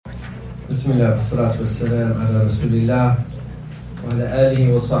Bismillah, wassalatu wassalam ala rasulillah wa ala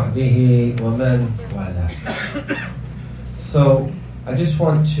alihi wa sahbihi wa man wala. So, I just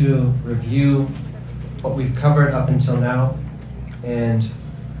want to review what we've covered up until now and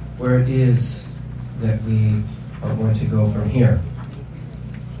where it is that we are going to go from here.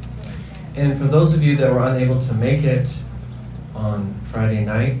 And for those of you that were unable to make it on Friday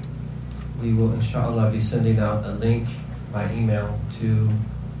night, we will inshallah be sending out a link by email to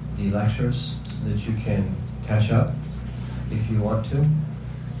the lectures so that you can catch up if you want to.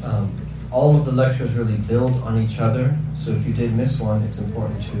 All of the lectures really build on each other, so if you did miss one, it's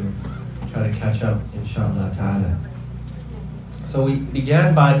important to try to catch up, inshallah ta'ala. So we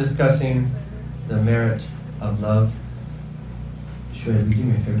began by discussing the merit of love. Should you do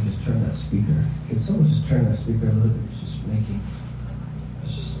me a favor, just turn that speaker. Can someone just turn that speaker a little bit?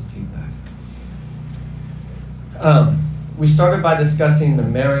 It's just some feedback. We started by discussing the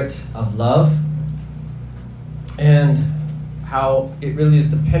merit of love and how it really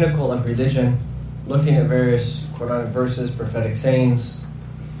is the pinnacle of religion, looking at various Quranic verses, prophetic sayings.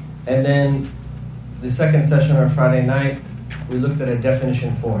 And then the second session on Friday night, we looked at a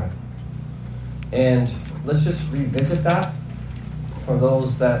definition for it. And let's just revisit that for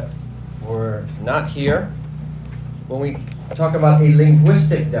those that were not here. When we talk about a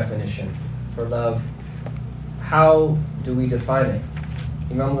linguistic definition for love, how do we define it?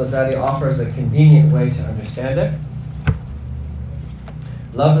 Imam Ghazali offers a convenient way to understand it.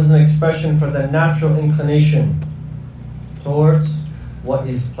 Love is an expression for the natural inclination towards what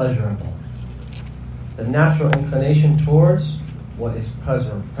is pleasurable. The natural inclination towards what is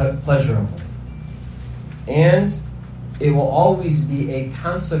pleasurable. And it will always be a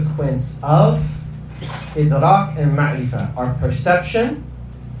consequence of idrak and ma'rifah, our perception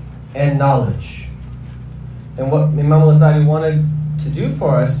and knowledge. And what Imam Ghazali wanted to do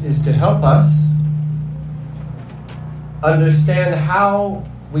for us is to help us understand how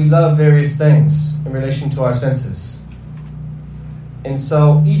we love various things in relation to our senses. And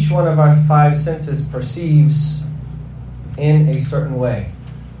so each one of our five senses perceives in a certain way.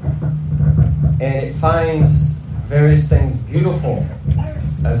 And it finds various things beautiful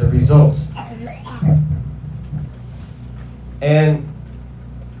as a result. And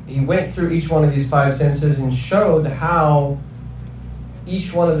he went through each one of these five senses and showed how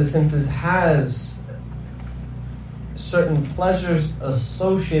each one of the senses has certain pleasures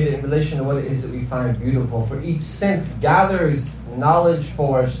associated in relation to what it is that we find beautiful. For each sense gathers knowledge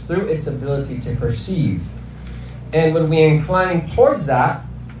for us through its ability to perceive. And when we incline towards that,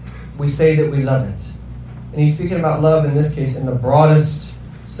 we say that we love it. And he's speaking about love in this case in the broadest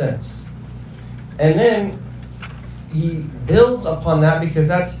sense. And then he builds upon that because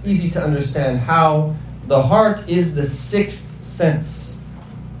that's easy to understand, how the heart is the sixth sense.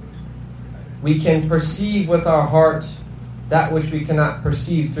 We can perceive with our heart that which we cannot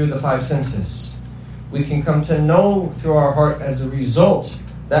perceive through the five senses. We can come to know through our heart as a result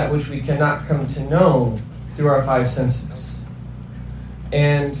that which we cannot come to know through our five senses.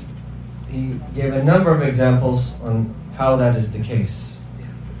 And he gave a number of examples on how that is the case.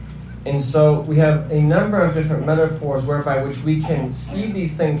 And so we have a number of different metaphors whereby which we can see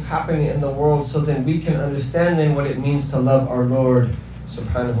these things happening in the world, so then we can understand then what it means to love our Lord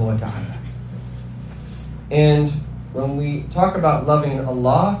subhanahu wa ta'ala. And when we talk about loving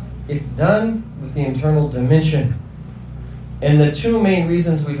Allah, it's done with the internal dimension. And the two main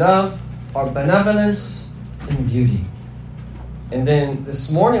reasons we love are benevolence and beauty. And then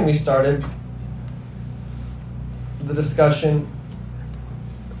this morning we started the discussion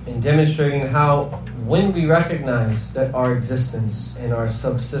in demonstrating how when we recognize that our existence and our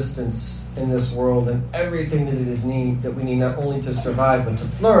subsistence in this world and everything that it is that we need not only to survive but to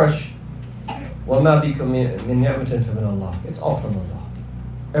flourish, وَمَا بِكُم مِّن نِعْمَةٍ فَمِنَ اللَّهِ. It's all from Allah.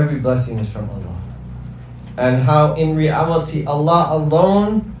 Every blessing is from Allah. And how in reality Allah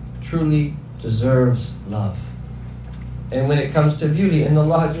alone truly deserves love. And when it comes to beauty, إِنَّ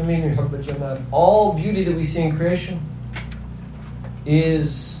اللَّهَ جَمِيلٌ يُحِبُّ الْجَمَالَ. All beauty that we see in creation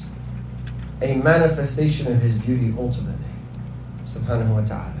is a manifestation of His beauty ultimately, subhanahu wa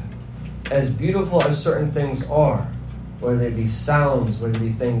ta'ala. As beautiful as certain things are, whether they be sounds, whether they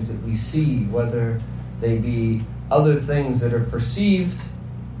be things that we see, whether they be other things that are perceived,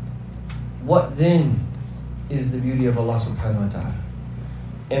 what then is the beauty of Allah subhanahu wa ta'ala?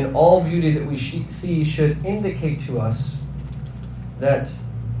 And all beauty that we see should indicate to us that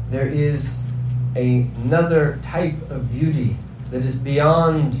there is another type of beauty that is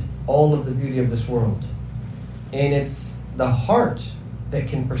beyond all of the beauty of this world. And it's the heart that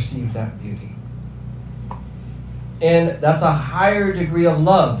can perceive that beauty. And that's a higher degree of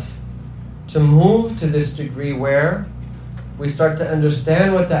love to move to this degree where we start to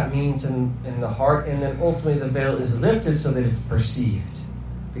understand what that means in the heart, and then ultimately the veil is lifted so that it's perceived.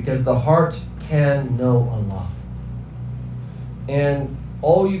 Because the heart can know Allah. And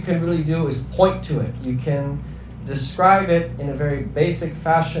all you can really do is point to it. You can describe it in a very basic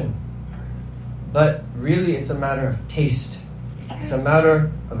fashion. But really it's a matter of taste. It's a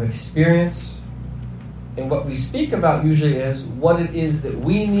matter of experience. And what we speak about usually is what it is that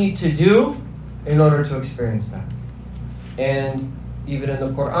we need to do in order to experience that. And even in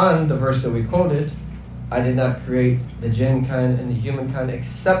the Quran, the verse that we quoted, I did not create the jinn kind and the human kind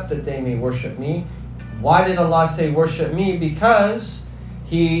except that they may worship me. Why did Allah say worship me? Because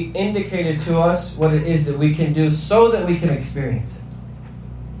He indicated to us what it is that we can do so that we can experience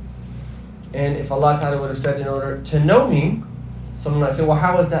it. And if Allah Ta'ala would have said in order to know me, someone might say, well,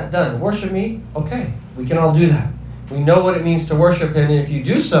 how is that done? Worship me? Okay, we can all do that. We know what it means to worship Him, and if you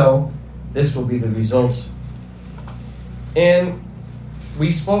do so, this will be the result. And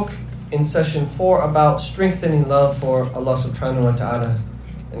we spoke in session 4 about strengthening love for Allah subhanahu wa ta'ala,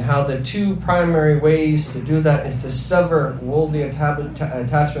 and how the two primary ways to do that is to sever worldly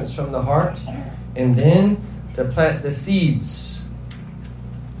attachments from the heart, and then to plant the seeds,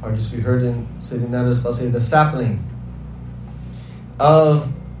 or just we heard in Sayyidina Rasul say the sapling,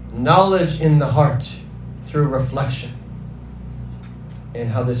 of knowledge in the heart through reflection, and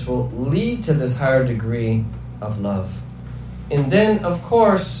how this will lead to this higher degree of love. And then, of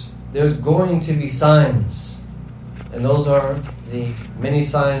course, there's going to be signs. And those are the many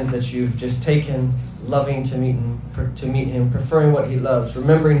signs that you've just taken: loving to meet Him, preferring what He loves,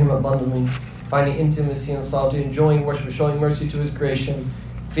 remembering Him abundantly, finding intimacy and solitude, enjoying worship, showing mercy to His creation,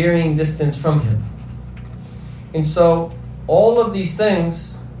 fearing distance from Him. And so, all of these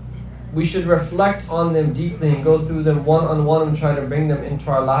things, we should reflect on them deeply and go through them one-on-one and try to bring them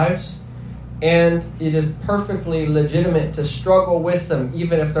into our lives. And it is perfectly legitimate to struggle with them,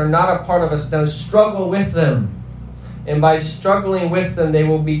 even if they're not a part of us now. Struggle with them. And by struggling with them, they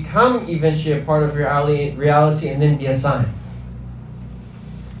will become eventually a part of your reality and then be a sign.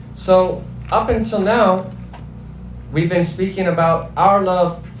 So, up until now, we've been speaking about our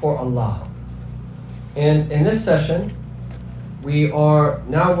love for Allah. And in this session, we are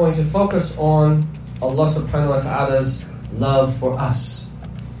now going to focus on Allah subhanahu wa ta'ala's love for us.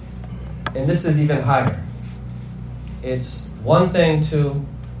 And this is even higher. It's one thing to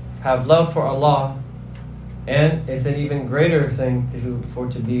have love for Allah, and it's an even greater thing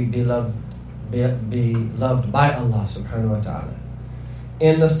to be loved by Allah subhanahu wa ta'ala.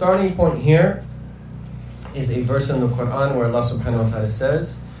 And the starting point here is a verse in the Quran where Allah subhanahu wa ta'ala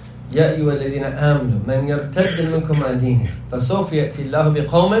says, يَا أَيُّهَا الَّذِينَ آمَنُوا مَنْ يَرْتَدَّ مِنْكُمْ عَنْ دِينِهِ فَسَوْفَ يَأْتِي اللَّهُ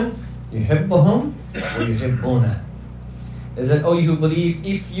بِقَوْمٍ يُحِبُّهُمْ وَيُحِبُّونَهُ. Is that, oh, you who believe,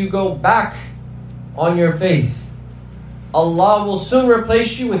 if you go back on your faith, Allah will soon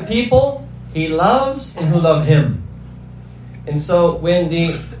replace you with people He loves and who love Him. And so when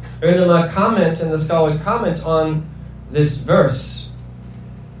the ulama comment and the scholars comment on this verse,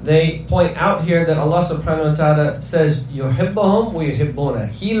 they point out here that Allah subhanahu wa ta'ala says, يُحِبُّهُمْ وَيُحِبُّونَ.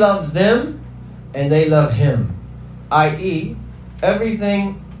 He loves them and they love Him. I.e.,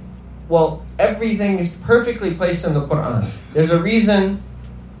 everything is perfectly placed in the Quran. There's a reason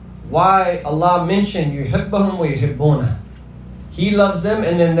why Allah mentioned يُحِبُّهُمْ وَيُحِبُّونَ. He loves them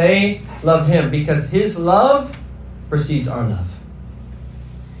and then they love Him, because His love precedes our love.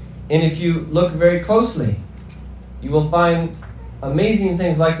 And if you look very closely, you will find amazing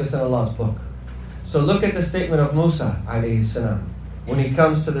things like this in Allah's book. So look at the statement of Musa alayhi salam. When he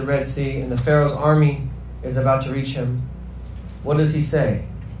comes to the Red Sea and the Pharaoh's army is about to reach him, what does he say?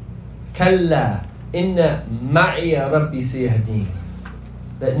 Kalla inna ma'iya rabbi siyahdeen.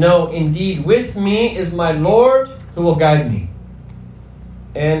 That no, indeed with me is my Lord who will guide me.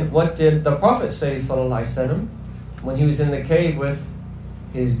 And what did the Prophet say, sallallahu alaihi wasallam, when he was in the cave with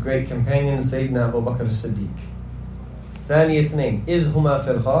his great companion Sayyidina Abu Bakr as-Siddiq? ثاني اثنين إذ هما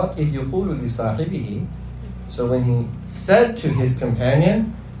في الغار إذ يقول لصاحبه. So when he said to his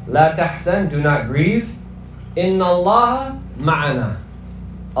companion, لا تحزن, do not grieve, إن الله معنا.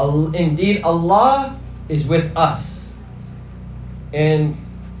 Indeed Allah is with us. And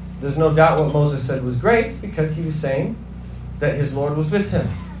there's no doubt what Moses said was great, because he was saying that his Lord was with him.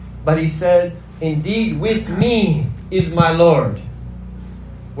 But he said, indeed with me is my Lord.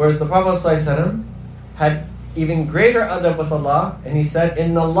 Whereas the Prophet ﷺ had even greater adab with Allah, and he said,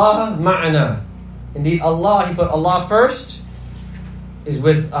 Inna Allah ma'ana. Indeed Allah, he put Allah first, is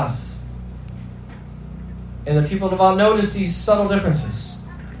with us. And the people of Allah notice these subtle differences.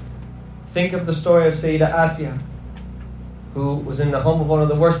 Think of the story of Sayyidah Asiyah, who was in the home of one of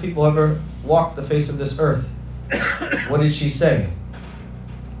the worst people ever walked the face of this earth, what did she say?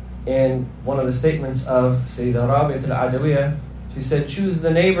 And one of the statements of Sayyidah Rabi'at al-Adawiyah, she said, choose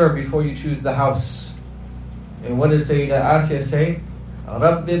the neighbor before you choose the house. And what did Sayyidah Asya say?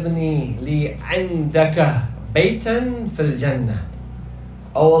 رَبِّ ابْنِي لِي عِنْدَكَ بَيْتًا فِي الْجَنَّةِ.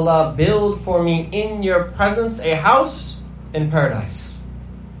 O Allah, build for me in your presence a house in paradise.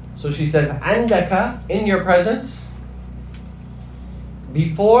 So she says, عِنْدَكَ, in your presence,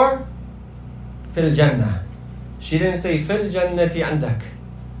 before fil jannah. She didn't say fil jannati andak,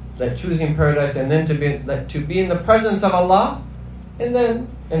 that choosing paradise and then to be in the presence of Allah and then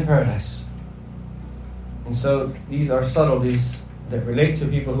in paradise. And so these are subtleties that relate to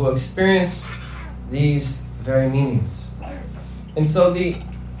people who experience these very meanings. And so the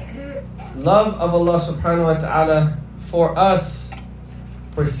love of Allah subhanahu wa ta'ala for us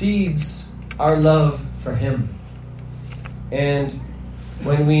precedes our love for Him. And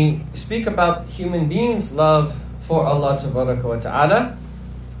when we speak about human beings' love for Allah tabaraka wa ta'ala,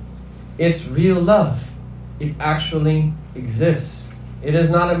 it's real love. It actually exists. It is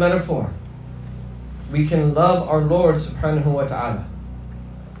not a metaphor. We can love our Lord subhanahu wa ta'ala.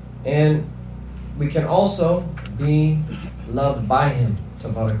 And we can also be loved by Him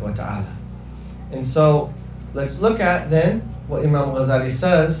tabaraka wa ta'ala. And so let's look at then what Imam Ghazali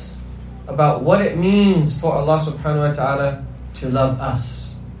says about what it means for Allah subhanahu wa ta'ala to love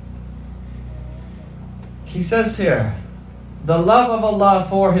us. He says here, the love of Allah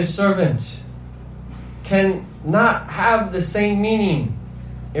for His servant can not have the same meaning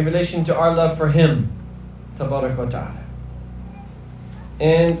in relation to our love for Him, tabarak wa ta'ala.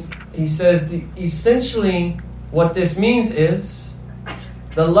 And he says, essentially what this means is,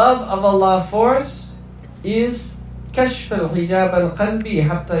 the love of Allah for us is كشف الحجاب القلبي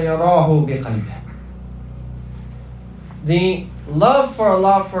حتى يراه بقلبه. The love for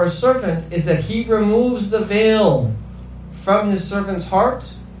Allah for a servant is that He removes the veil from His servant's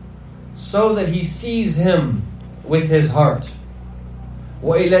heart so that he sees Him with his heart.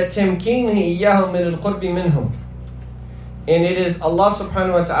 وَإِلَى تَمْكِينِهِ إِيَّاهُ مِنَ الْقُرْبِ مِنْهُ. And it is Allah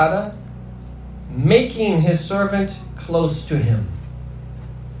subhanahu wa ta'ala making His servant close to Him.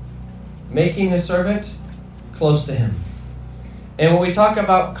 Making His servant close to Him. And when we talk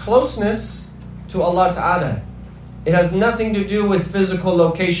about closeness to Allah ta'ala, it has nothing to do with physical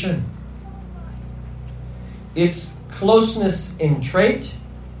location. It's closeness in trait,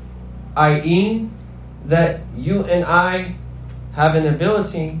 i.e., that you and I have an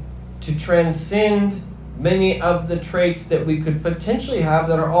ability to transcend many of the traits that we could potentially have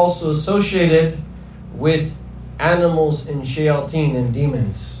that are also associated with animals and shayateen and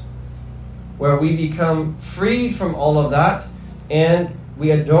demons, where we become freed from all of that and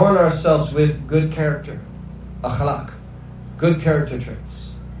we adorn ourselves with good character, akhlaq, good character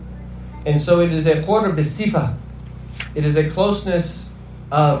traits. And so it is a qurb bis-sifa. It is a closeness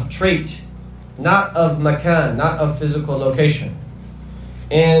of trait, not of makan, not of physical location.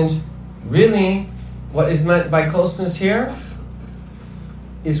 And really, what is meant by closeness here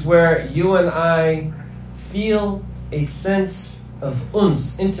is where you and I feel a sense of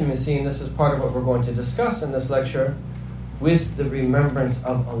uns, intimacy, and this is part of what we're going to discuss in this lecture, with the remembrance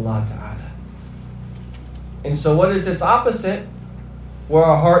of Allah Ta'ala. And so what is its opposite? Where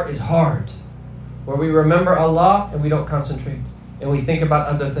our heart is hard, where we remember Allah and we don't concentrate, and we think about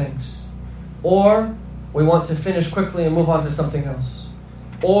other things. Or we want to finish quickly and move on to something else.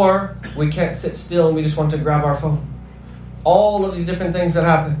 Or we can't sit still and we just want to grab our phone. All of these different things that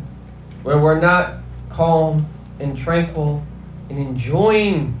happen, where we're not calm and tranquil and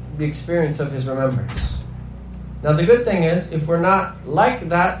enjoying the experience of His remembrance. Now the good thing is, if we're not like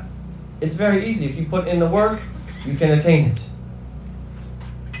that, it's very easy. If you put in the work, you can attain it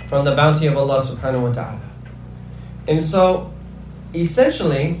from the bounty of Allah subhanahu wa ta'ala. And so,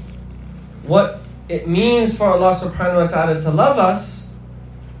 essentially, what it means for Allah subhanahu wa ta'ala to love us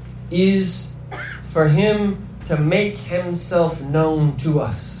is for Him to make Himself known to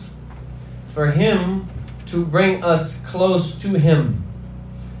us. For Him to bring us close to Him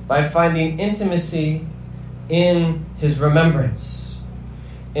by finding intimacy in His remembrance.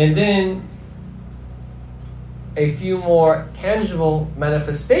 And then a few more tangible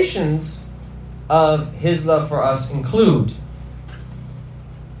manifestations of His love for us include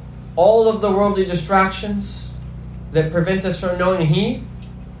all of the worldly distractions that prevent us from knowing He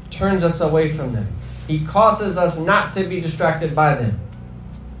turns us away from them. He causes us not to be distracted by them,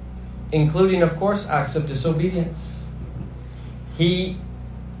 including, of course, acts of disobedience. He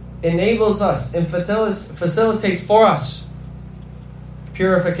enables us and facilitates for us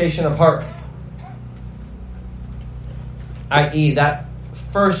purification of heart, i.e., that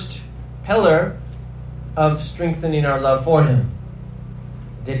first pillar of strengthening our love for Him,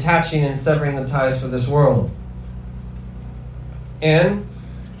 detaching and severing the ties for this world. And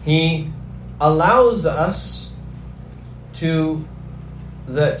He allows us to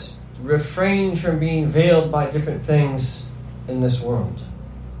refrain from being veiled by different things in this world.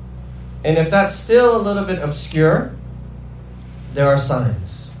 And if that's still a little bit obscure, there are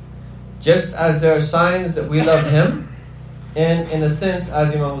signs. Just as there are signs that we love Him, and in a sense,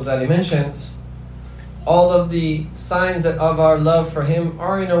 as Imam Ghazali mentions, all of the signs of our love for Him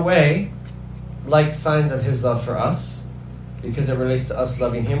are in a way like signs of His love for us, because it relates to us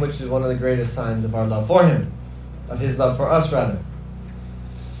loving Him, which is one of the greatest signs of our love for Him, of His love for us rather.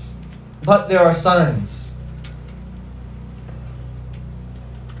 But there are signs.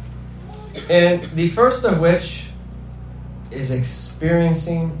 And the first of which is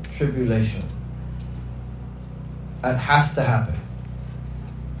experiencing tribulation. That has to happen.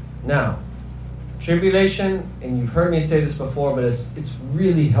 Now, tribulation, and you've heard me say this before, but it's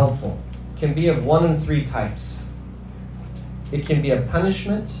really helpful, can be of one of three types. It can be a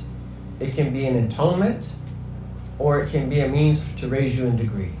punishment, it can be an atonement, or it can be a means to raise you in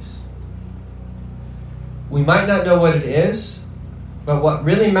degrees. We might not know what it is, but what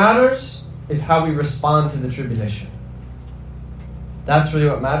really matters is how we respond to the tribulation. That's really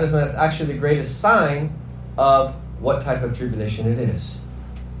what matters, and that's actually the greatest sign of what type of tribulation it is.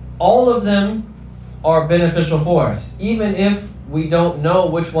 All of them are beneficial for us, even if we don't know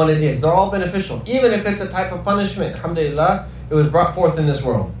which one it is. They're all beneficial. Even if it's a type of punishment, alhamdulillah, it was brought forth in this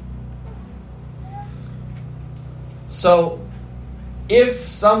world. So, if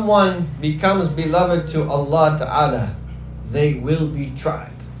someone becomes beloved to Allah Ta'ala, they will be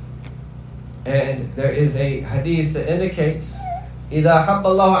tried. And there is a hadith that indicates, إِذَا حَبَّ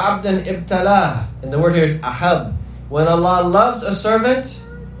اللَّهُ عَبْدًا إِبْتَلَاهُ. And the word here is ahab. When Allah loves a servant,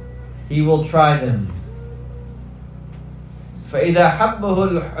 He will try them. فَإِذَا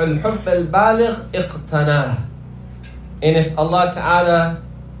حَبَّهُ الْحُبَّ الْبَالِغِ اقْتَنَاهُ. And if Allah Ta'ala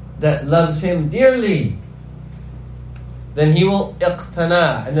that loves Him dearly, then He will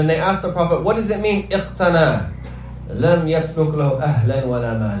iqtana. And then they asked the Prophet, what does it mean, iqtana? لَمْ يَتْرُكْ لَهُ أَهْلًا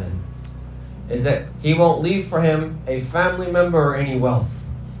وَلَا مَالًا. Is that He won't leave for him a family member or any wealth,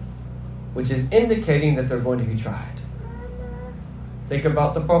 which is indicating that they're going to be tried. Think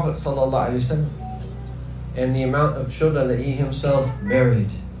about the Prophet ﷺ and the amount of children that he himself buried.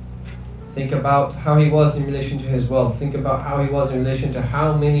 Think about how he was in relation to his wealth. Think about how he was in relation to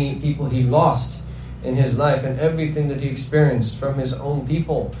how many people he lost in his life and everything that he experienced from his own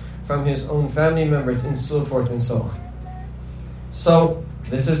people, from his own family members, and so forth and so on. So,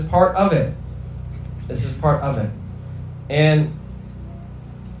 this is part of it. This is part of it. And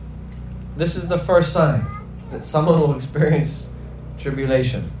this is the first sign that someone will experience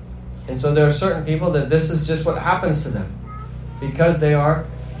tribulation. And so there are certain people that this is just what happens to them because they are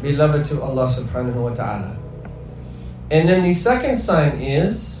beloved to Allah subhanahu wa ta'ala. And then the second sign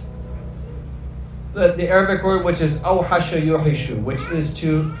is the Arabic word which is awhasha yuhishu, which is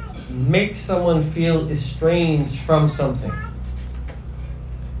to make someone feel estranged from something.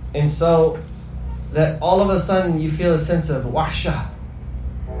 And so that all of a sudden you feel a sense of wahsha,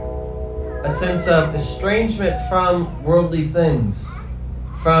 a sense of estrangement from worldly things,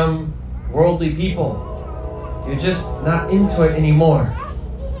 from worldly people. You're just not into it anymore.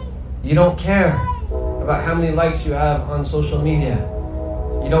 You don't care about how many likes you have on social media.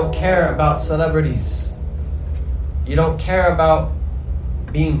 You don't care about celebrities. You don't care about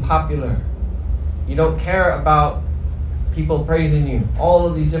being popular. You don't care about people praising you. All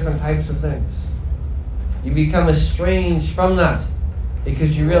of these different types of things. You become estranged from that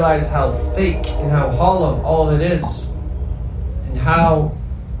because you realize how fake and how hollow all of it is, and how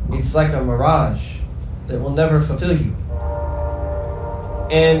it's like a mirage that will never fulfill you.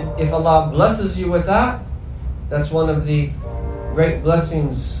 And if Allah blesses you with that, that's one of the great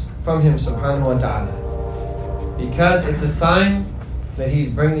blessings from Him subhanahu wa ta'ala, because it's a sign that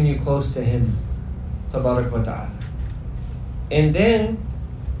He's bringing you close to Him tabarak wa ta'ala. And then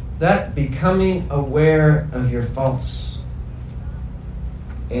that becoming aware of your faults.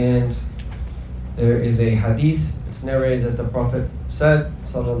 And there is a hadith, it's narrated that the Prophet said,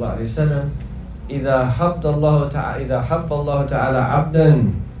 sallallahu alayhi wa sallam, إِذَا حَبَّ اللَّهُ تَعَالَى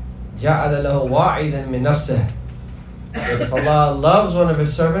عَبْدًا جَعَلَ لَهُ وَاعِدًا مِنْ نَفْسِهِ. That if Allah loves one of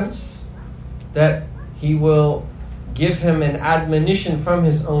His servants, that He will give him an admonition from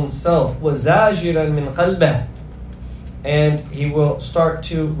his own self, وَزَاجِرًا مِنْ قَلْبِهِ, and He will start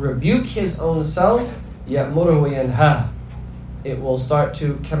to rebuke his own self, يَأْمُرُهُ وَيَنْهَاهُ. It will start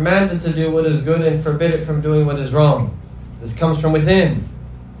to command it to do what is good and forbid it from doing what is wrong. This comes from within.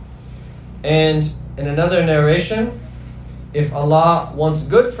 And in another narration, if Allah wants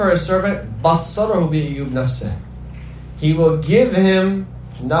good for a servant, بَصَّرَهُ بِعِيُّوبِ نَفْسِهِ, He will give him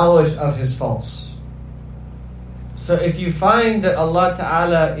knowledge of his faults. So if you find that Allah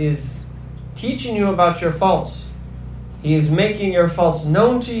Ta'ala is teaching you about your faults, He is making your faults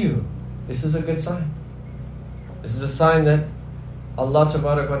known to you, this is a good sign. This is a sign that Allah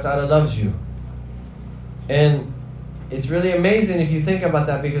Ta'ala loves you. And it's really amazing if you think about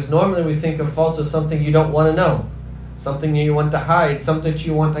that, because normally we think of faults as something you don't want to know, something you want to hide, something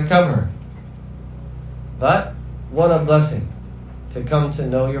you want to cover. But what a blessing to come to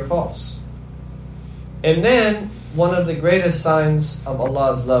know your faults. And then one of the greatest signs of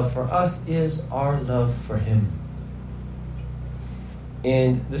Allah's love for us is our love for Him.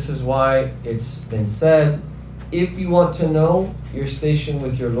 And this is why it's been said, if you want to know your station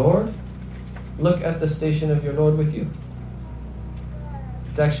with your Lord, look at the station of your Lord with you.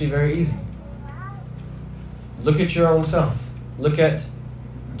 It's actually very easy. Look at your own self. Look at,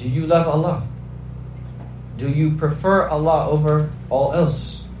 do you love Allah? Do you prefer Allah over all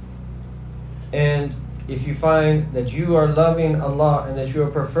else? And if you find that you are loving Allah and that you are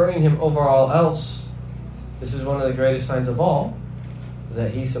preferring Him over all else, this is one of the greatest signs of all,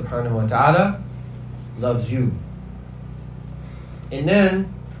 that He subhanahu wa ta'ala loves you. And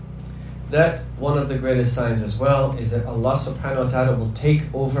then, that one of the greatest signs as well is that Allah subhanahu wa ta'ala will take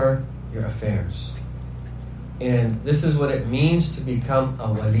over your affairs. And this is what it means to become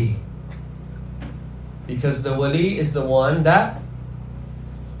a wali. Because the wali is the one that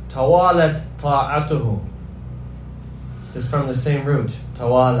tawalat ta'atuhu. This is from the same root,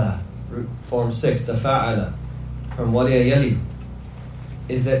 tawala, root form 6, tafa'ala, from waliya yali,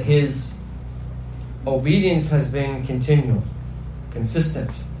 is that his obedience has been continual,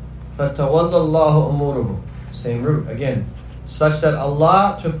 consistent. فَتَوَلَّ اللَّهُ أُمُورُهُ, same root again, such that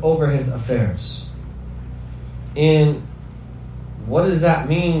Allah took over his affairs. And what does that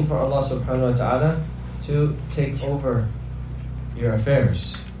mean for Allah subhanahu wa ta'ala to take over your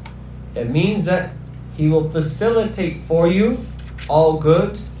affairs? It means that He will facilitate for you all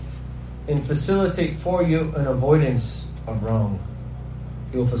good and facilitate for you an avoidance of wrong.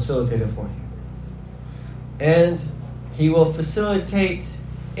 He will facilitate it for you. And He will facilitate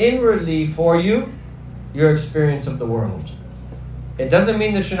inwardly for you your experience of the world. It doesn't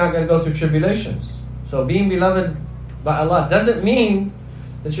mean that you're not going to go through tribulations. So being beloved by Allah doesn't mean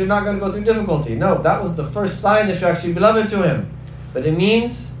that you're not going to go through difficulty. No, that was the first sign that you're actually beloved to Him. But it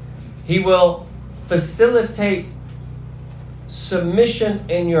means He will facilitate submission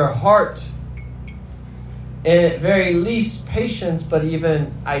in your heart, and at very least patience, but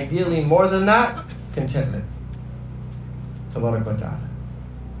even ideally more than that, contentment. Tabarak wa ta'ala.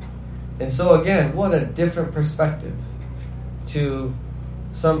 And so again, what a different perspective to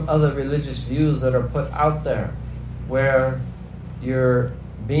some other religious views that are put out there, where your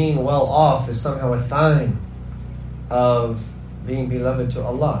being well off is somehow a sign of being beloved to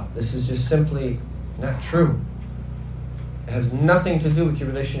Allah. This is just simply not true. It has nothing to do with your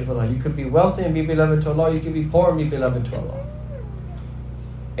relationship with Allah. You could be wealthy and be beloved to Allah. You could be poor and be beloved to Allah.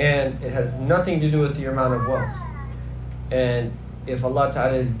 And it has nothing to do with your amount of wealth. And if Allah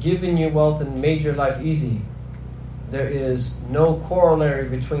Ta'ala has given you wealth and made your life easy, there is no corollary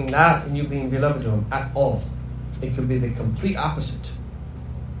between that and you being beloved to Him at all. It could be the complete opposite.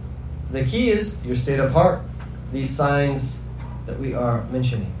 The key is your state of heart, these signs that we are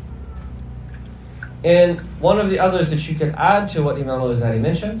mentioning. And one of the others that you can add to what Imam al-Ghazali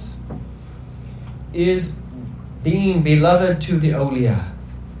mentions is being beloved to the awliya.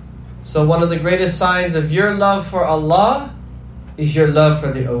 So one of the greatest signs of your love for Allah is your love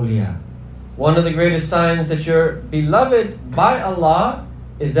for the awliya. One of the greatest signs that you're beloved by Allah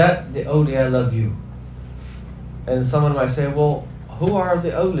is that the awliya love you. And someone might say, well, who are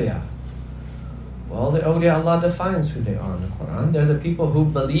the awliya? Well, the awliya, Allah defines who they are in the Quran. They're the people who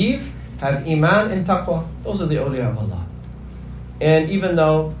believe, have iman and taqwa. Those are the awliya of Allah. And even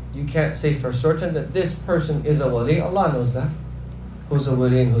though you can't say for certain that this person is a wali, Allah knows that. Who's a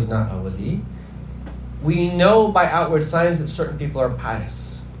wali and who's not a wali. We know by outward signs that certain people are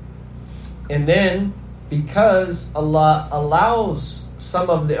pious. And then, because Allah allows some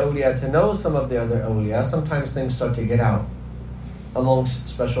of the awliya to know some of the other awliya, sometimes things start to get out amongst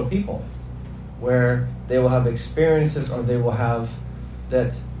special people, where they will have experiences or they will have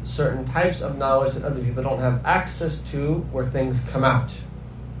that certain types of knowledge that other people don't have access to, where things come out.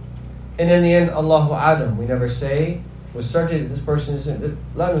 And in the end, Allahu A'lam, we never say with certainty that this person isn't.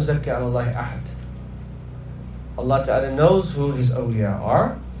 La nuzakki ala Allahi ahad. Allah Ta'ala knows who His awliya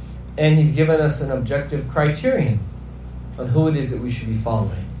are, and He's given us an objective criterion on who it is that we should be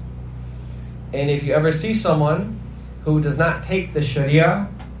following. And if you ever see someone who does not take the Sharia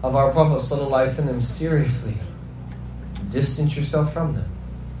of our Prophet ﷺ seriously, distance yourself from them.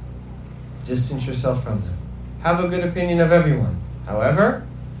 Distance yourself from them. Have a good opinion of everyone. However,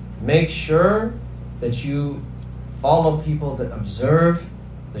 make sure that you follow people that observe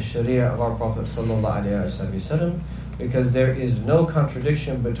the Sharia of our Prophet ﷺ, because there is no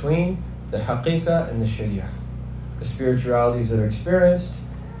contradiction between the Haqiqah and the Sharia, the spiritualities that are experienced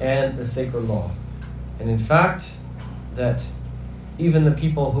and the sacred law. And in fact, that even the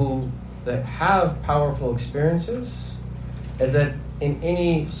people that have powerful experiences, is that in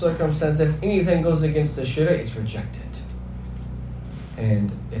any circumstance, if anything goes against the Sharia, it's rejected.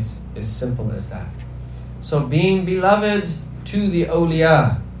 And it's as simple as that. So being beloved to the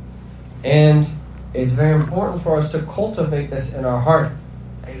awliya, and it's very important for us to cultivate this in our heart,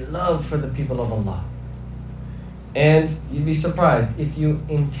 a love for the people of Allah. And you'd be surprised, if you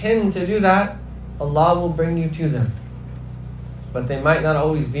intend to do that, Allah will bring you to them. But they might not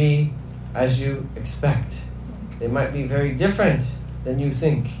always be as you expect. They might be very different than you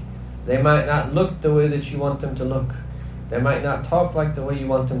think. They might not look the way that you want them to look. They might not talk like the way you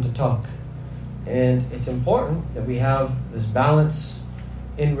want them to talk. And it's important that we have this balance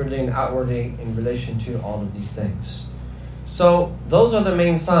inwardly and outwardly in relation to all of these things. So those are the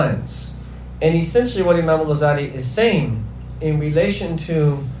main signs. And essentially what Imam al-Ghazali is saying in relation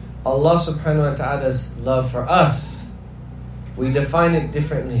to Allah subhanahu wa ta'ala's love for us, we define it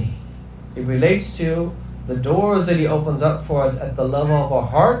differently. It relates to the doors that He opens up for us at the level of our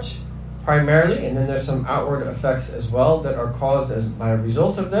heart primarily, and then there's some outward effects as well that are caused by a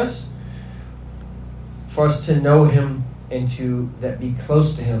result of this, for us to know Him and to be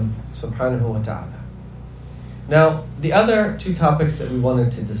close to Him subhanahu wa ta'ala. Now, the other two topics that we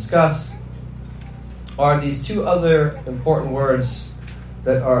wanted to discuss are these two other important words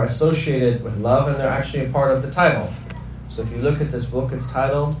that are associated with love, and they're actually a part of the title. So if you look at this book, it's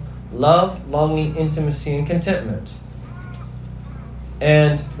titled Love, Longing, Intimacy, and Contentment.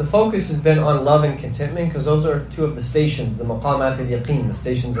 And the focus has been on love and contentment because those are two of the stations, the maqamat al-yaqeen, the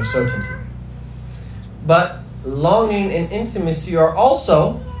stations of certainty. But longing and intimacy are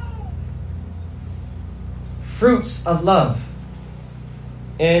also fruits of love.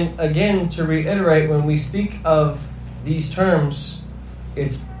 And again, to reiterate, when we speak of these terms,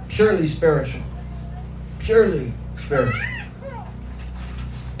 it's purely spiritual. Purely spiritual.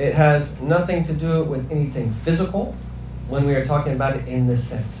 It has nothing to do with anything physical when we are talking about it in this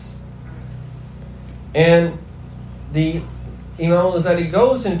sense. And the Imam al-Ghazali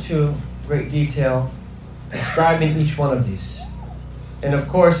goes into great detail describing each one of these. And of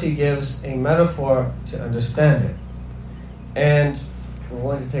course, he gives a metaphor to understand it. And we're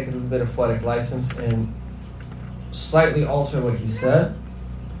going to take a little bit of poetic license and slightly alter what he said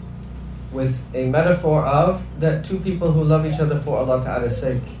with a metaphor of that two people who love each other for Allah Ta'ala's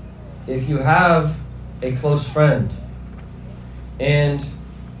sake. If you have a close friend, and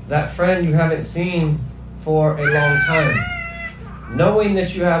that friend you haven't seen for a long time, knowing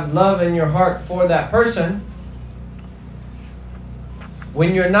that you have love in your heart for that person,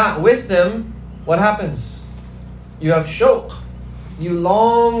 when you're not with them, what happens? You have shawq. You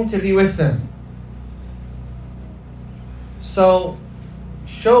long to be with them. So,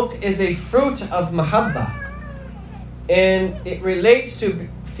 shawq is a fruit of mahabba, and it relates to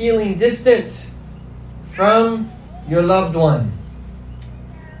feeling distant from your loved one.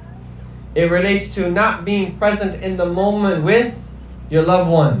 It relates to not being present in the moment with your loved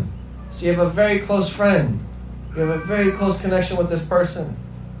one. So you have a very close friend. You have a very close connection with this person.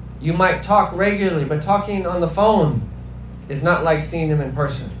 You might talk regularly, but talking on the phone is not like seeing them in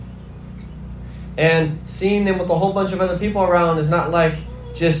person. And seeing them with a whole bunch of other people around is not like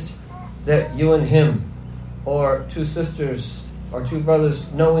just that you and him, or two sisters or two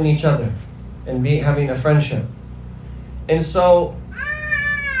brothers knowing each other and having a friendship. And so,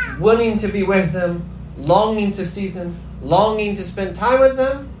 wanting to be with them, longing to see them, longing to spend time with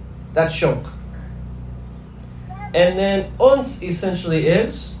them, that's shawq. And then uns essentially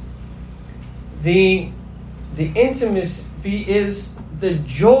is the intimacy is the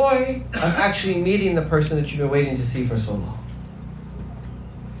joy of actually meeting the person that you've been waiting to see for so long.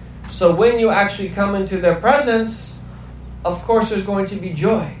 So when you actually come into their presence, of course there's going to be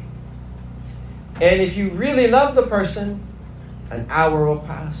joy. And if you really love the person, an hour will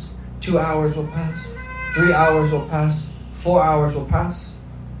pass, 2 hours will pass, 3 hours will pass, 4 hours will pass.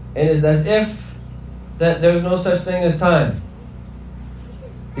 And it's as if that there's no such thing as time.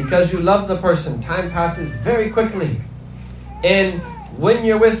 Because you love the person, time passes very quickly. And when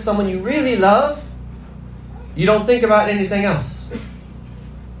you're with someone you really love, you don't think about anything else.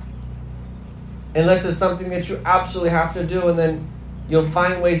 unless it's something that you absolutely have to do, and then you'll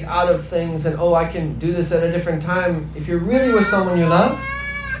find ways out of things, and I can do this at a different time. If you're really with someone you love,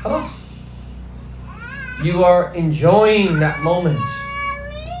 خلاص, you are enjoying that moment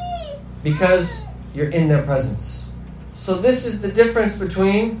because you're in their presence. So this is the difference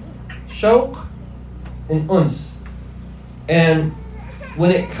between shawq and uns. And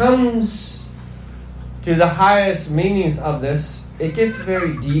when it comes to the highest meanings of this, it gets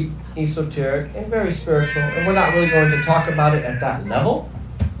very deep, esoteric, and very spiritual, and we're not really going to talk about it at that level.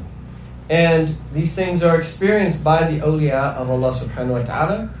 And these things are experienced by the awliya of Allah subhanahu wa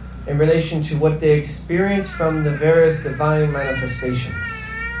ta'ala in relation to what they experience from the various divine manifestations.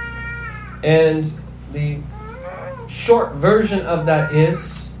 And the short version of that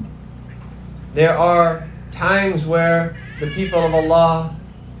is, there are times where the people of Allah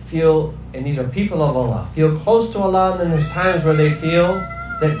feel, and these are people of Allah, feel close to Allah, and then there's times where they feel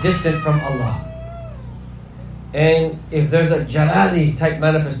that distant from Allah. And if there's a jalali type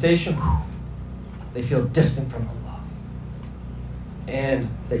manifestation, they feel distant from Allah. And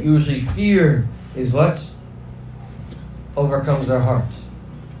that usually fear is what overcomes their heart.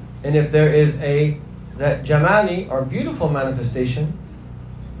 And if there is that jamali or beautiful manifestation,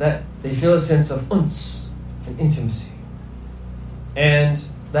 that they feel a sense of uns and intimacy. And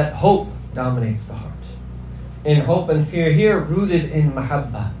that hope dominates the heart. And hope and fear here rooted in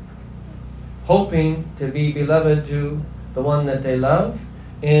mahabbah. Hoping to be beloved to the one that they love,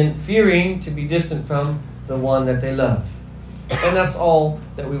 and fearing to be distant from the one that they love. And that's all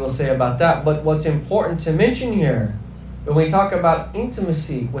that we will say about that. But what's important to mention here, when we talk about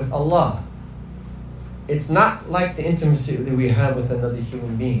intimacy with Allah, it's not like the intimacy that we have with another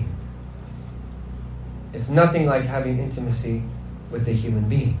human being. It's nothing like having intimacy with a human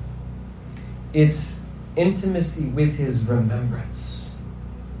being. It's intimacy with His remembrance.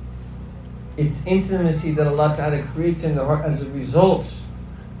 It's intimacy that Allah Ta'ala creates in the heart as a result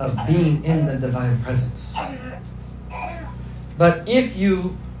of being in the divine presence. But if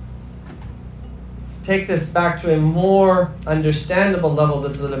you take this back to a more understandable level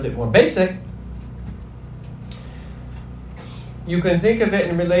that's a little bit more basic, you can think of it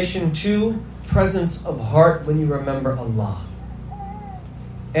in relation to presence of heart when you remember Allah.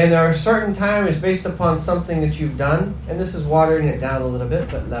 And there are certain times based upon something that you've done, and this is watering it down a little bit,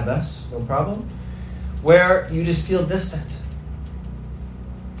 but labas, no problem, where you just feel distant.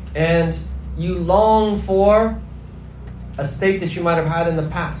 And you long for a state that you might have had in the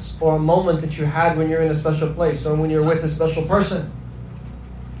past, or a moment that you had when you're in a special place, or when you're with a special person.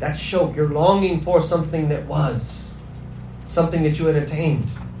 That's shawq. You're longing for something that was, something that you had attained.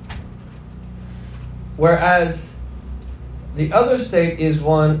 Whereas the other state is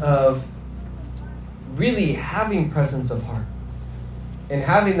one of really having presence of heart and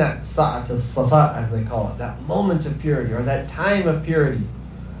having that sa'at al-safa, as they call it, that moment of purity or that time of purity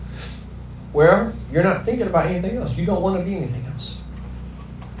where you're not thinking about anything else. You don't want to be anything else.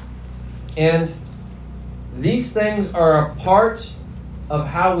 And these things are a part of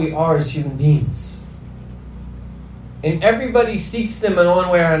how we are as human beings. And everybody seeks them in one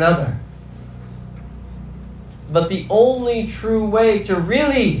way or another. But the only true way to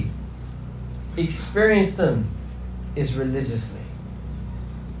really experience them is religiously.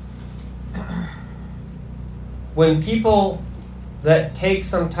 When people that take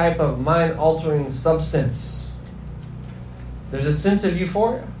some type of mind-altering substance, there's a sense of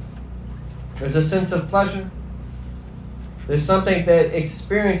euphoria. There's a sense of pleasure. There's something that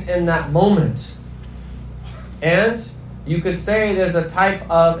experienced in that moment. And you could say there's a type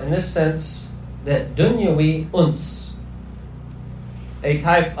of, in this sense, that dunyawi uns, a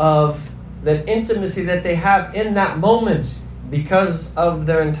type of that intimacy that they have in that moment because of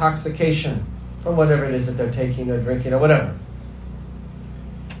their intoxication from whatever it is that they're taking or drinking or whatever.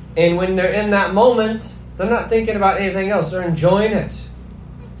 And when they're in that moment, they're not thinking about anything else. They're enjoying it.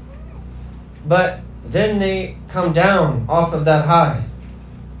 But then they come down off of that high,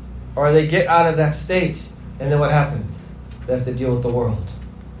 or they get out of that state, and then what happens? They have to deal with the world.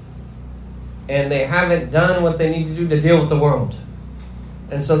 And they haven't done what they need to do to deal with the world.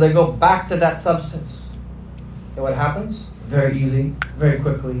 And so they go back to that substance. And what happens? Very easy, very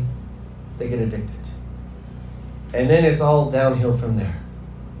quickly, they get addicted. And then it's all downhill from there.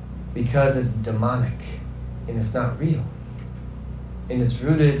 Because it's demonic. And it's not real. And it's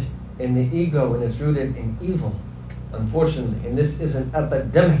rooted in the ego, and it's rooted in evil, unfortunately. And this is an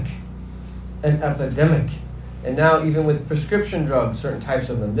epidemic. An epidemic. And now even with prescription drugs, certain types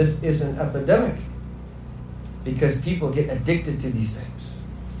of them, this is an epidemic. Because people get addicted to these things.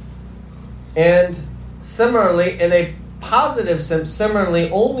 And similarly, in a positive sense, similarly,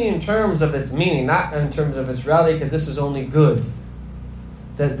 only in terms of its meaning, not in terms of its reality, because this is only good.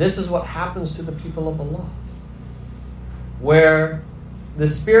 That this is what happens to the people of Allah. Where the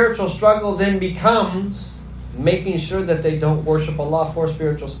spiritual struggle then becomes making sure that they don't worship Allah for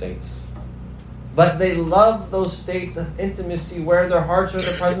spiritual states. But they love those states of intimacy where their hearts are in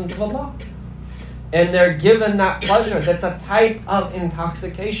the presence of Allah. And they're given that pleasure. That's a type of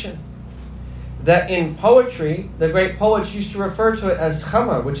intoxication. That in poetry, the great poets used to refer to it as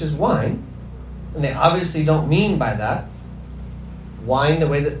khamar, which is wine. And they obviously don't mean by that wine the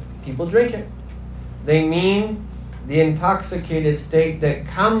way that people drink it. They mean the intoxicated state that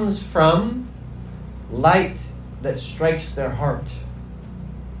comes from light that strikes their heart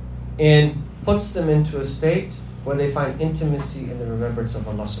and puts them into a state where they find intimacy in the remembrance of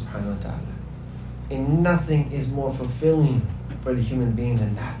Allah subhanahu wa ta'ala. And nothing is more fulfilling for the human being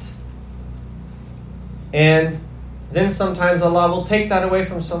than that. And then sometimes Allah will take that away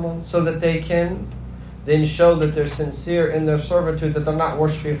from someone so that they can then show that they're sincere in their servitude, that they're not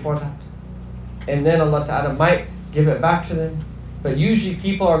worshiping for that. And then Allah Ta'ala might give it back to them. But usually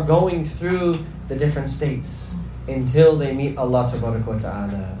people are going through the different states until they meet Allah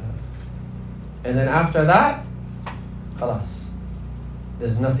Ta'ala. And then after that, khalas,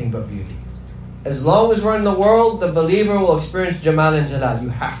 there's nothing but beauty. As long as we're in the world, the believer will experience Jamal and Jalal. You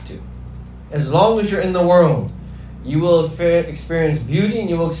have to. As long as you're in the world, you will experience beauty and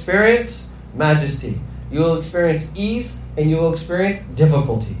you will experience majesty. You will experience ease and you will experience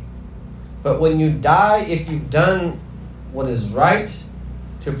difficulty. But when you die, if you've done what is right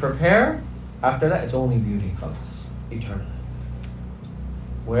to prepare, after that it's only beauty, eternally.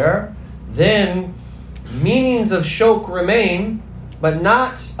 Where then meanings of shawq remain, but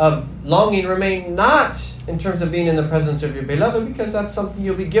not of longing remain, not in terms of being in the presence of your beloved, because that's something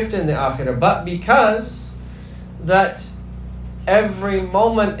you'll be gifted in the akhirah, but because that every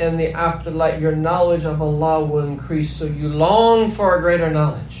moment in the afterlife your knowledge of Allah will increase, so you long for a greater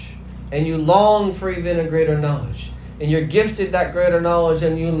knowledge, and you long for even a greater knowledge, and you're gifted that greater knowledge,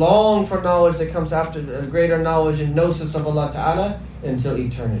 and you long for knowledge that comes after the greater knowledge and gnosis of Allah Ta'ala until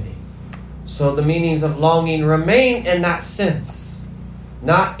eternity. So the meanings of longing remain in that sense,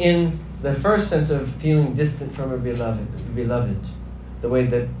 not in the first sense of feeling distant from a beloved, the way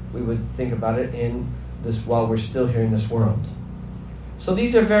that we would think about it in this while we're still here in this world. So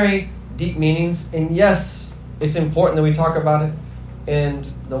these are very deep meanings, and yes, it's important that we talk about it.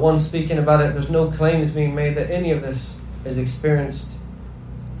 And the one speaking about it, there's no claims being made that any of this is experienced.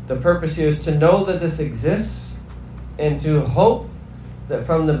 The purpose here is to know that this exists, and to hope that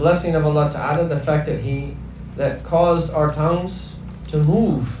from the blessing of Allah Ta'ala, the fact that He that caused our tongues to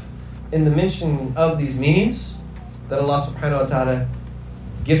move in the mention of these meanings, that Allah Subhanahu wa Ta'ala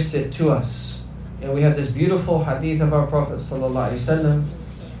gifts it to us. And we have this beautiful hadith of our Prophet Sallallahu Alaihi Wasallam,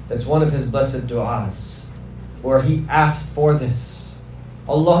 that's one of his blessed du'as, where he asked for this.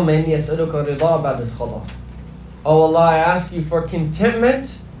 Allahumma inni as'aluka rida ba'd al-khadaf. Oh Allah, I ask you for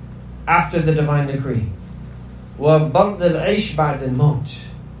contentment after the divine decree. Wa bard al-aish ba'd al-maut.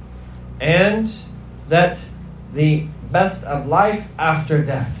 And that the best of life after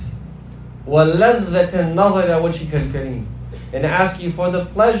death. Wa ladhat an-nazar ila wajhika al-kareem. And I ask you for the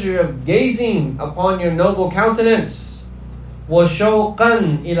pleasure of gazing upon your noble countenance.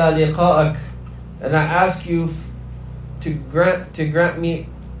 وَشَوْقًا إِلَى لِقَائِكَ. And I ask you to grant me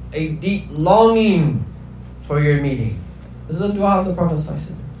a deep longing for your meeting. This is the dua of the Prophet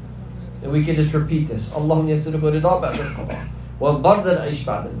ﷺ. And we can just repeat this. اللهم يسرك رضا بعد القضاء وبرد العيش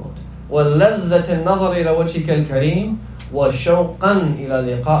بعد الموت ولذة النظر إلى وجهك الكريم وشوقا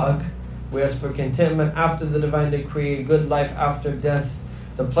إلى لقائك. We ask for contentment after the divine decree, good life after death,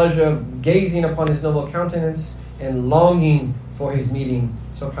 the pleasure of gazing upon His noble countenance, and longing for His meeting,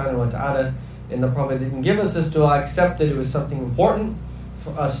 subhanahu wa ta'ala. And the Prophet didn't give us this dua, except that it was something important for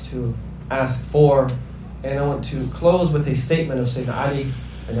us to ask for. And I want to close with a statement of Sayyidina Ali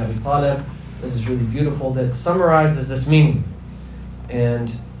and Abi Talib that is really beautiful, that summarizes this meaning.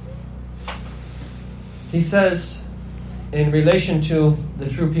 And he says, in relation to the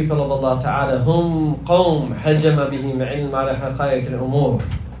true people of Allah Ta'ala, hum qawm hajama bihim ilm ala haqa'iq al-umur,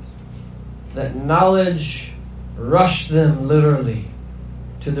 that knowledge rushed them literally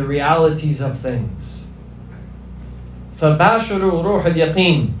to the realities of things. فَبَاشُرُوا رُوحَ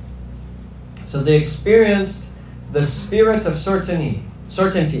الْيَقِينِ. So they experienced the spirit of certainty.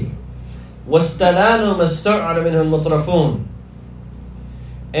 وَاسْتَلَانُوا مَا اسْتُعْعَرَ مِنْهُ الْمُطْرَفُونَ.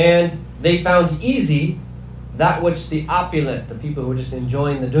 And they found easy that which the opulent, the people who are just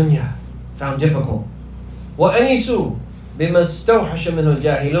enjoying the dunya, found difficult. وَأَنِسُوا بِمَا اسْتَوْحَشَ مِنْهُ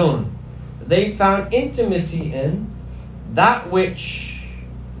الْجَاهِلُونَ. They found intimacy in that which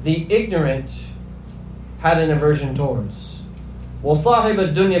the ignorant had an aversion towards.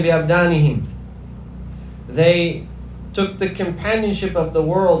 وَصَاحِبَ الدُّنْيَا بِأَبْدَانِهِمْ. They took the companionship of the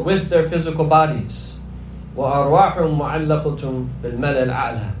world with their physical bodies. وَأَرْوَاحُهُمْ مُعَلَّقَةٌ بِالْمَلَأِ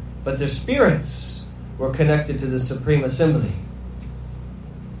الْأَعْلَى. But their spirits were connected to the Supreme Assembly.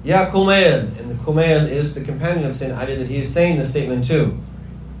 Ya Kumail, and the Kumail is the companion of Sayyidina Ali, that he is saying the statement too.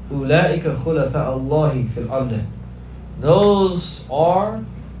 أُولَٰئِكَ خُلَفَاءَ اللَّهِ فِي الْأَرْضِ. Those are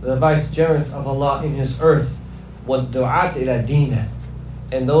the vicegerents of Allah in His earth. وَالدُّعَاةِ إِلَى دِينَهِ.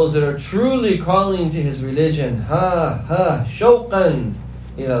 And those that are truly calling to His religion. شَوْقًا إِلَى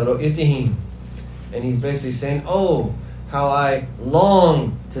رُؤْيَتِهِمْ. And he's basically saying, oh, how I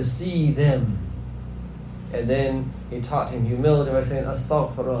long to see them. And then he taught him humility by saying,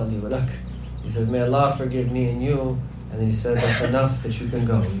 Astaghfirullah li wa lak. He says, may Allah forgive me and you. And then he says, that's enough that you can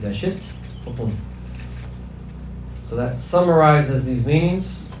go. إِذَا شِئْتَ فَقُمْ. So that summarizes these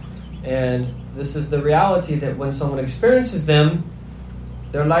meanings. And this is the reality that when someone experiences them,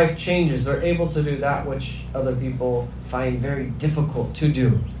 their life changes. They're able to do that which other people find very difficult to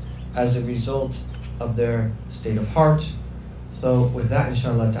do as a result of their state of heart. So with that,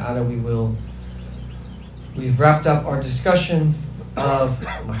 inshallah ta'ala, we've wrapped up our discussion of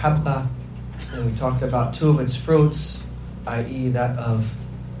mahabba, and we talked about two of its fruits, i.e. that of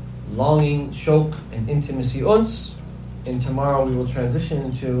longing, shawq, and intimacy, uns. And tomorrow we will transition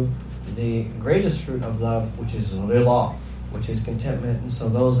into the greatest fruit of love, which is rila, which is contentment. And so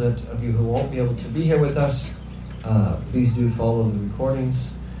those of you who won't be able to be here with us, please do follow the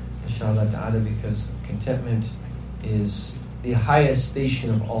recordings, inshallah ta'ala, because contentment is the highest station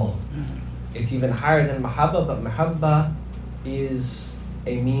of all. It's even higher than mahabba, but mahabba is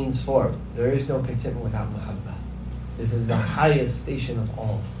a means for it. There is no contentment without mahabba. This is the highest station of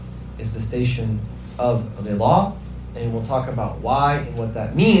all. It's the station of rila, and we'll talk about why and what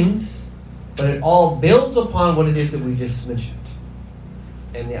that means, but it all builds upon what it is that we just mentioned.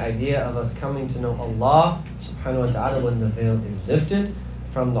 And the idea of us coming to know Allah subhanahu wa ta'ala when the veil is lifted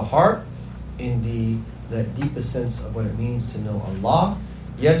from the heart in the deepest sense of what it means to know Allah.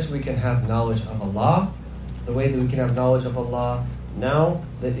 Yes, we can have knowledge of Allah the way that we can have knowledge of Allah now,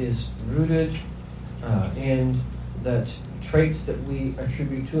 that is rooted in that traits that we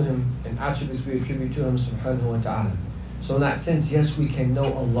attribute to Him and attributes we attribute to Him subhanahu wa ta'ala. So in that sense, yes, we can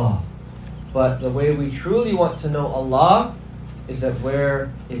know Allah. But the way we truly want to know Allah is that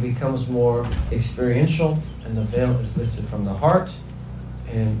where it becomes more experiential and the veil is lifted from the heart.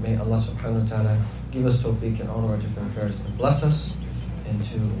 And may Allah subhanahu wa ta'ala give us tawfiq and honor our different affairs and bless us, and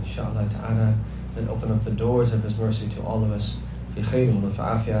to, inshallah ta'ala, then open up the doors of His mercy to all of us. Fi khairin wa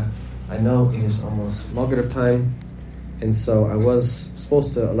fa'afiyah. I know it is almost Maghrib time, and so I was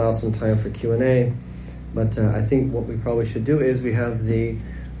supposed to allow some time for Q&A, but I think what we probably should do is we have the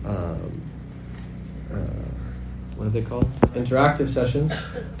what are they called? Interactive sessions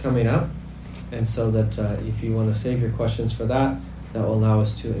coming up, and so that if you want to save your questions for that, that will allow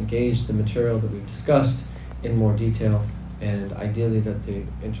us to engage the material that we've discussed in more detail, and ideally that the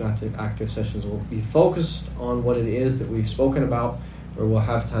interactive active sessions will be focused on what it is that we've spoken about, where we'll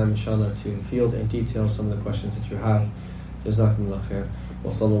have time, inshallah, to field and detail some of the questions that you have. Jazakumullah khair.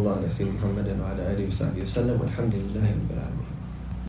 Wa sallallahu ala sayyidina Muhammadin wa ala alihi wa sahbihi wa sallam. Walhamdulillahi rabbil alamin.